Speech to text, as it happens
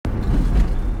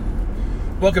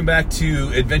Welcome back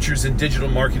to Adventures in Digital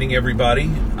Marketing, everybody.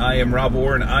 I am Rob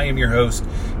Orr, and I am your host.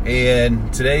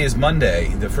 And today is Monday,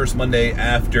 the first Monday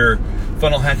after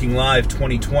Funnel Hacking Live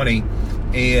 2020.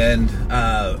 And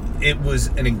it was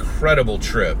an incredible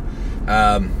trip.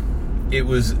 It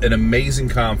was an amazing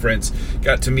conference.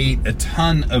 Got to meet a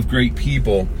ton of great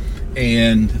people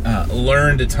and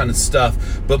learned a ton of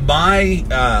stuff. But my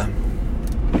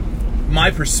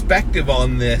perspective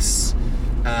on this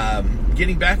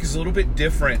getting back is a little bit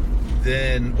different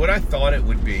than what I thought it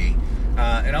would be.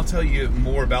 And I'll tell you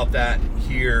more about that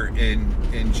here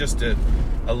in just a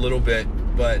little bit.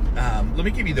 But let me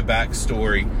give you the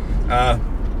backstory.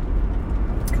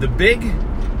 The big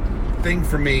thing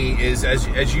for me is,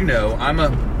 as you know,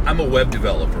 I'm a web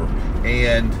developer.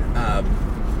 And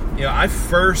I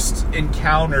first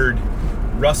encountered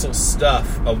Russell's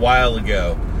stuff a while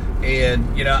ago.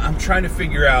 And, I'm trying to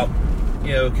figure out,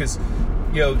 because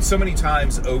so many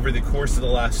times over the course of the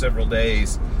last several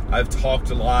days, I've talked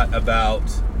a lot about,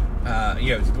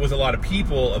 with a lot of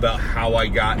people about how I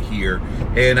got here.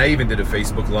 And I even did a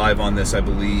Facebook Live on this, I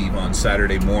believe, on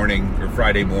Saturday morning or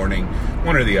Friday morning,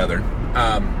 one or the other.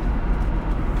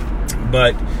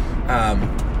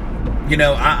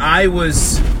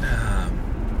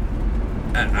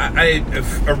 I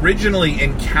originally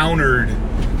encountered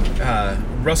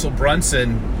Russell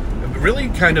Brunson really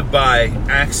kind of by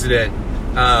accident.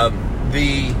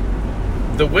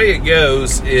 The way it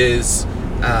goes is,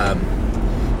 I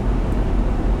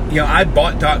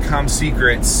bought .com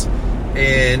Secrets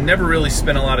and never really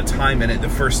spent a lot of time in it the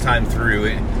first time through.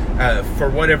 It, for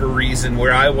whatever reason,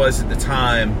 where I was at the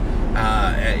time,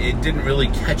 it didn't really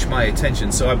catch my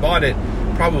attention. So I bought it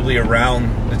probably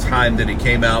around the time that it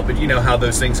came out. But you know how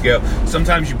those things go.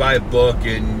 Sometimes you buy a book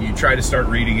and you try to start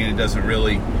reading it, it doesn't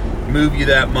really move you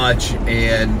that much,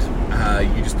 and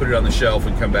you just put it on the shelf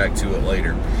and come back to it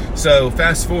later. So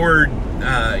fast forward,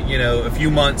 a few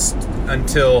months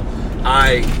until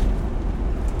I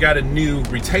got a new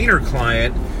retainer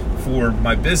client for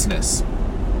my business,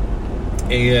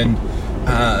 and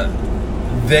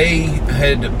they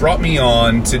had brought me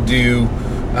on to do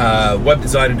web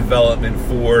design and development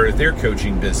for their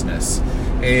coaching business.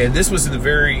 And this was in the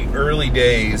very early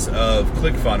days of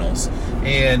ClickFunnels.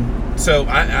 And so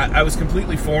I was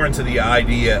completely foreign to the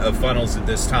idea of funnels at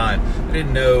this time. I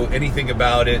didn't know anything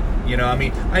about it.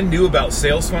 I knew about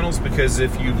sales funnels because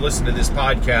if you've listened to this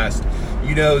podcast,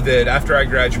 you know that after I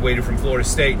graduated from Florida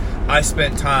State, I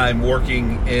spent time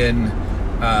working in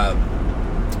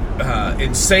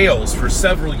sales for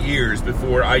several years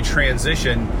before I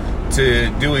transitioned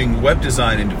to doing web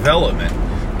design and development.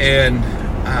 And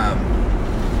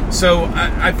so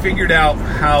I figured out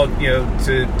how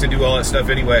to do all that stuff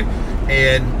anyway,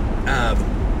 and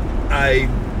I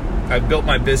built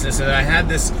my business, and I had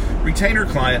this retainer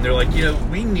client. They're like,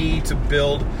 we need to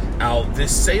build out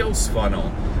this sales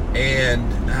funnel, and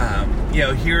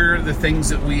here are the things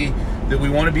that we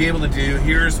want to be able to do.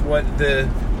 Here's what the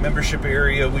membership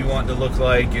area we want to look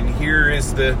like, and here are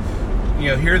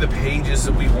the pages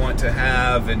that we want to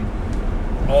have, and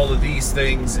all of these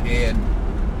things, and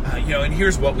and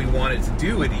here's what we want it to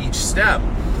do at each step.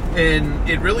 And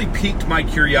it really piqued my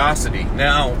curiosity.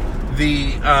 Now,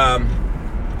 the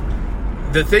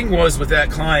thing was with that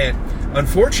client,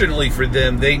 unfortunately for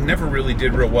them, they never really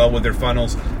did real well with their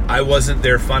funnels. I wasn't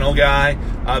their funnel guy,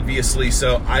 obviously,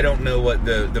 so I don't know what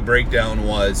the breakdown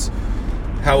was.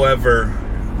 However,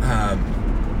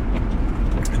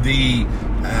 the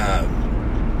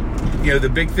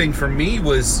big thing for me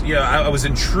was, I was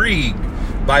intrigued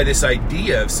by this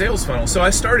idea of sales funnel. So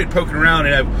I started poking around,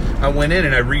 and I went in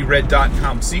and I reread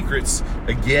 .com Secrets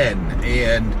again,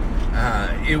 and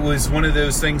it was one of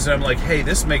those things that I'm like, hey,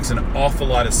 this makes an awful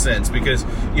lot of sense, because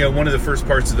one of the first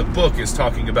parts of the book is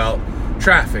talking about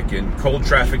traffic, and cold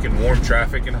traffic, and warm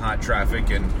traffic, and hot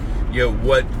traffic, and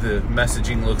what the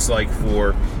messaging looks like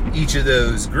for each of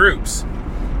those groups.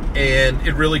 And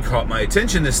it really caught my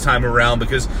attention this time around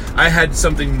because I had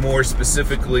something more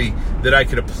specifically that I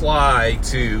could apply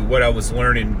to what I was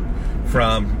learning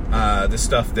from the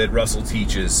stuff that Russell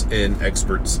teaches in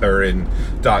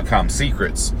 .com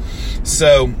Secrets.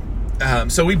 So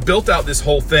we built out this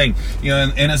whole thing,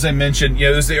 and as I mentioned,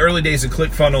 it was the early days of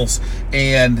ClickFunnels,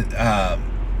 and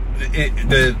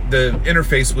the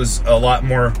interface was a lot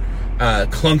more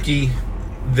clunky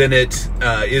than it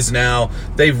is now.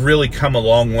 They've really come a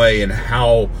long way in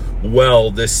how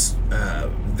well this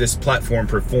platform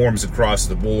performs across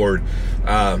the board.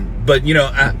 But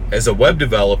as a web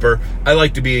developer, I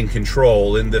like to be in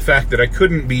control, and the fact that I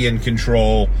couldn't be in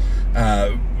control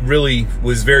really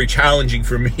was very challenging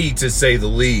for me, to say the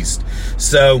least.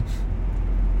 So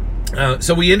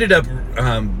So we ended up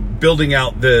building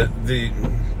out the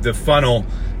funnel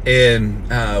in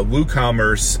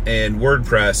WooCommerce and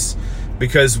WordPress,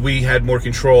 because we had more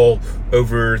control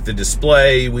over the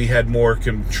display, we had more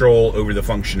control over the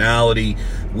functionality,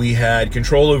 we had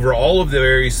control over all of the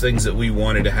various things that we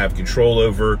wanted to have control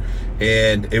over,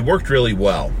 and it worked really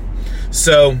well.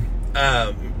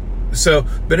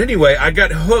 But anyway, I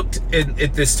got hooked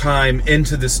at this time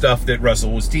into the stuff that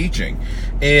Russell was teaching.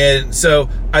 And so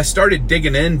I started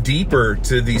digging in deeper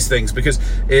to these things because,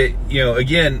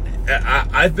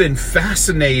 I've been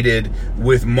fascinated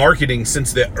with marketing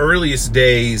since the earliest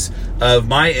days of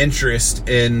my interest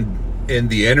in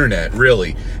the internet,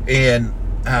 really. And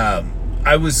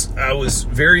I was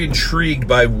very intrigued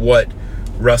by what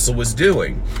Russell was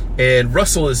doing. And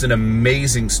Russell is an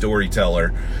amazing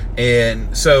storyteller.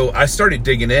 And so I started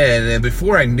digging in, and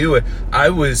before I knew it, I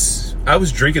was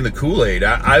drinking the Kool-Aid.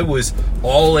 I was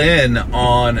all in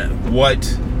on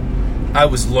what I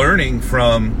was learning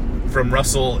from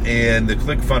Russell and the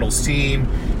ClickFunnels team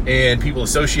and people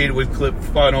associated with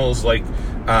ClickFunnels, like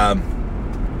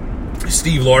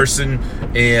Steve Larson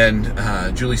and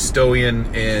Julie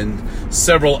Stoyan and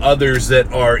several others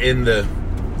that are in the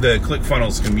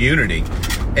ClickFunnels community.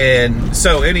 And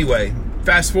so anyway,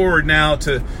 fast forward now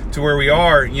to where we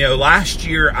are. Last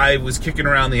year I was kicking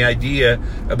around the idea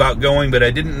about going, but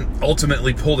I didn't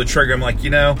ultimately pull the trigger. I'm like,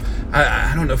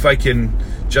 I don't know if I can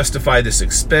justify this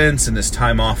expense and this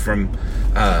time off from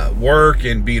work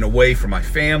and being away from my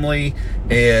family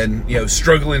and,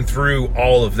 struggling through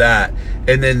all of that.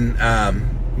 And then,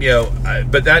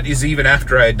 but that is even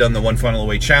after I had done the One Funnel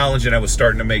Away challenge, and I was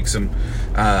starting to make some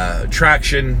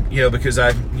traction, because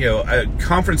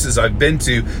conferences I've been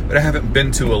to, but I haven't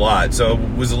been to a lot. So I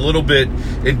was a little bit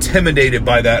intimidated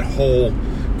by that whole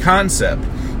concept.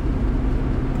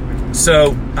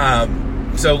 So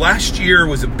last year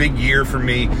was a big year for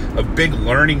me, a big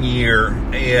learning year.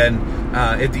 And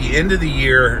at the end of the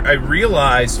year, I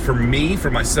realized for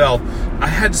myself,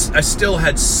 I still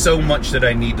had so much that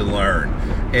I need to learn.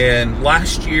 And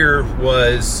last year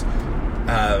was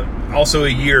also a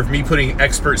year of me putting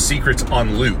Expert Secrets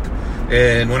on loop.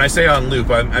 And when I say on loop,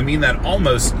 I mean that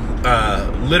almost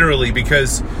literally,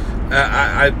 because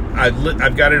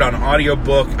I've got it on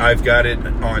audiobook, I've got it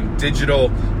on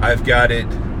digital, I've got it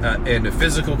in a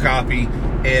physical copy,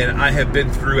 and I have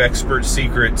been through Expert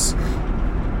Secrets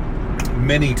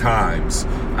many times.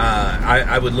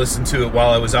 I would listen to it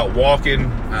while I was out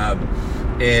walking,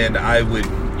 and I would,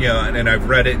 and I've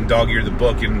read it and dog-eared the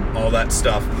book and all that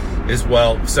stuff as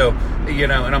well. So,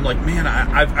 and I'm like, man,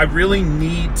 I really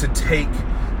need to take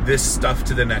this stuff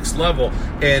to the next level.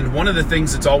 And one of the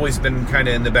things that's always been kind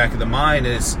of in the back of the mind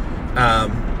is,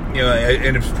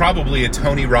 and it's probably a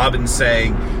Tony Robbins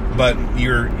saying, but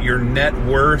your net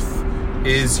worth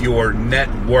is your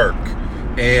net work.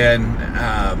 And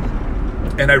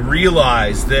I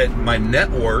realized that my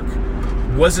network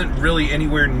wasn't really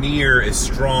anywhere near as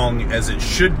strong as it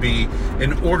should be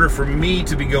in order for me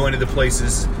to be going to the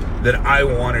places that I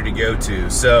wanted to go to.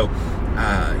 So,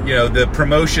 the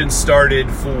promotion started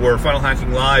for Funnel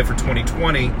Hacking Live for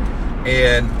 2020,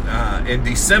 and in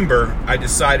December, I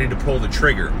decided to pull the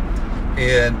trigger.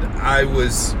 And I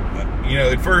was,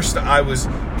 at first I was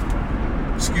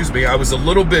a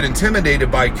little bit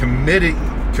intimidated by committing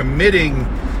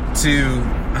to,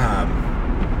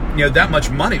 that much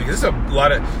money, because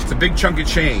it's a big chunk of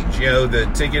change.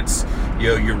 The tickets,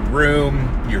 your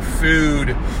room, your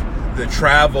food, the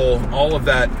travel, all of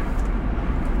that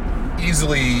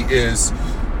easily is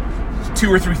 $2,000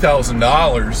 or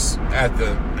 $3,000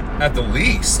 at the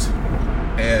least.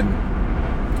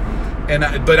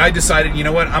 But I decided,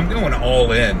 I'm going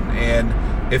all in,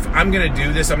 and if I'm going to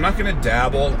do this, I'm not going to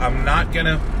dabble. I'm not going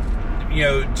to,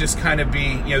 just kind of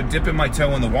be, dipping my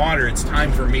toe in the water. It's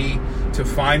time for me to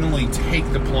finally take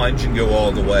the plunge and go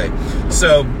all the way.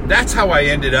 So that's how I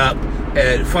ended up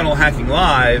at Funnel Hacking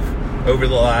Live over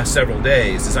the last several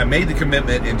days, is I made the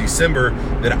commitment in December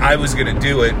that I was going to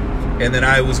do it, and then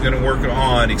I was going to work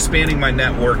on expanding my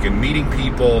network and meeting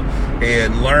people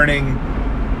and learning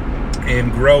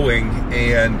and growing,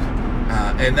 and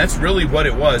that's really what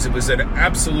it was. It was an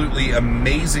absolutely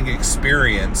amazing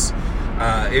experience.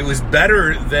 It was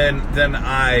better than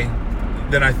I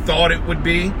thought it would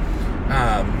be.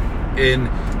 And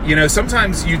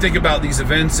sometimes you think about these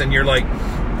events and you're like,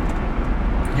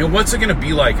 what's it going to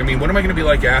be like? I mean, what am I going to be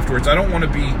like afterwards? I don't want to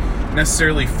be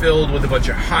necessarily filled with a bunch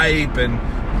of hype and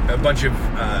a bunch of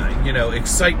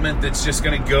excitement that's just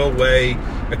going to go away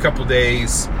a couple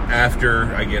days after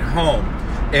I get home.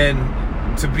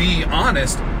 And to be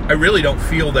honest, I really don't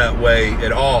feel that way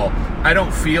at all. I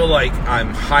don't feel like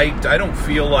I'm hyped. I don't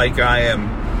feel like I am,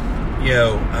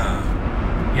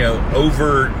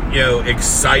 over,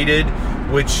 excited,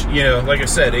 which, like I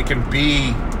said, it can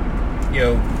be,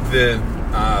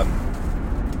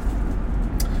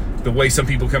 the way some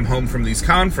people come home from these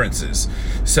conferences.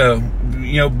 So,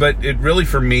 but it really,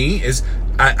 for me, is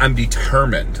I'm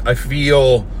determined. I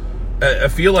feel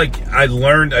like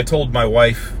I told my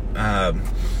wife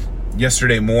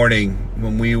yesterday morning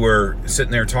when we were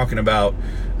sitting there talking about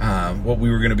what we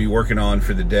were going to be working on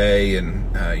for the day and,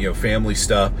 family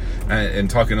stuff and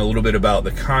talking a little bit about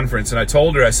the conference. And I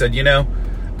told her, I said,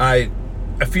 I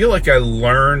feel like I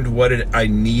learned what I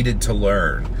needed to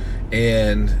learn.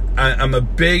 And I'm a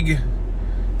big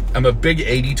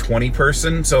 80-20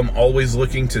 person, so I'm always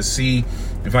looking to see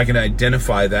if I can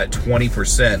identify that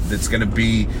 20% that's going to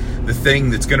be the thing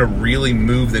that's going to really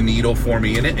move the needle for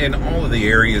me in all of the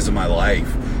areas of my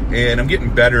life. And I'm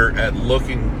getting better at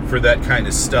looking for that kind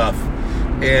of stuff.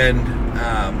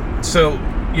 And so,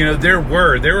 there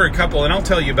were a couple, and I'll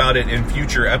tell you about it in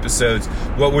future episodes,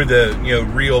 what were the,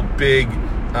 real big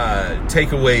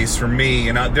takeaways for me.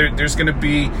 And there's going to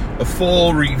be a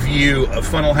full review of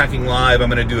Funnel Hacking Live. I'm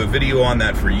going to do a video on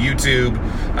that for YouTube.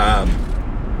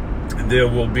 There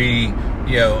will be,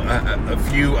 a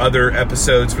few other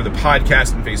episodes for the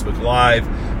podcast and Facebook Live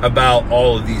about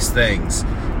all of these things.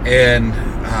 And,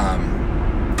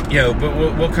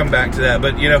 but we'll come back to that.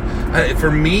 But, for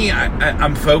me,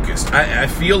 I'm focused. I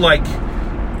feel like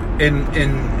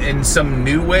in some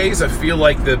new ways, I feel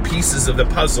like the pieces of the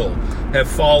puzzle have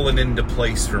fallen into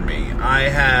place for me. I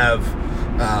have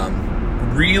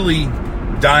really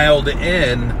dialed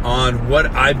in on what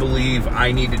I believe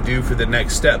I need to do for the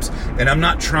next steps. And I'm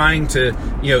not trying to,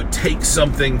 take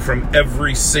something from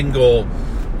every single,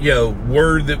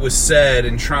 word that was said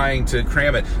and trying to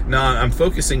cram it. No, I'm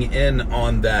focusing in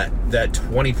on that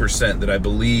 20% that I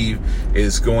believe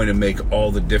is going to make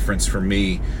all the difference for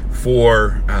me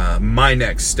for my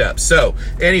next step. So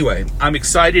anyway, I'm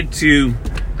excited to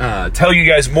tell you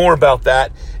guys more about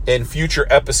that in future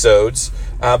episodes.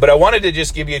 But I wanted to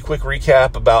just give you a quick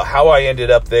recap about how I ended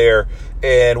up there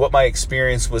and what my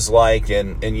experience was like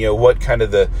and what kind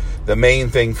of the main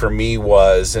thing for me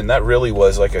was. And that really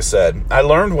was, like I said, I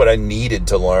learned what I needed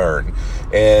to learn.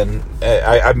 And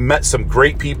I met some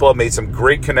great people. I made some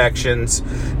great connections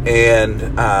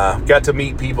and got to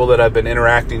meet people that I've been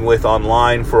interacting with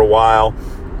online for a while.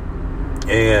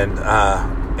 And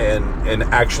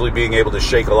actually being able to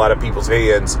shake a lot of people's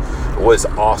hands was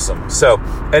awesome. So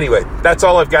anyway, that's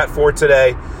all I've got for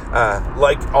today.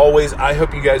 Like always, I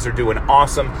hope you guys are doing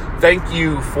awesome. Thank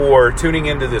you for tuning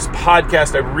into this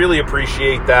podcast. I really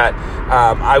appreciate that.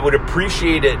 I would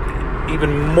appreciate it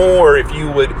even more if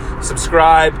you would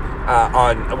subscribe.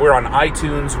 We're on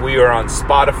iTunes. We are on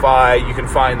Spotify. You can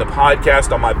find the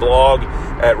podcast on my blog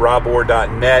at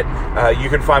robor.net. You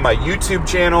can find my YouTube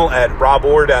channel at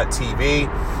robor.tv.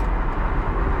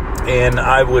 And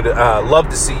I would love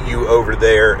to see you over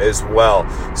there as well.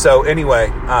 So anyway,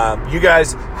 you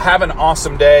guys have an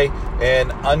awesome day.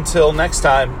 And until next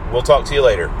time, we'll talk to you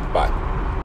later. Bye.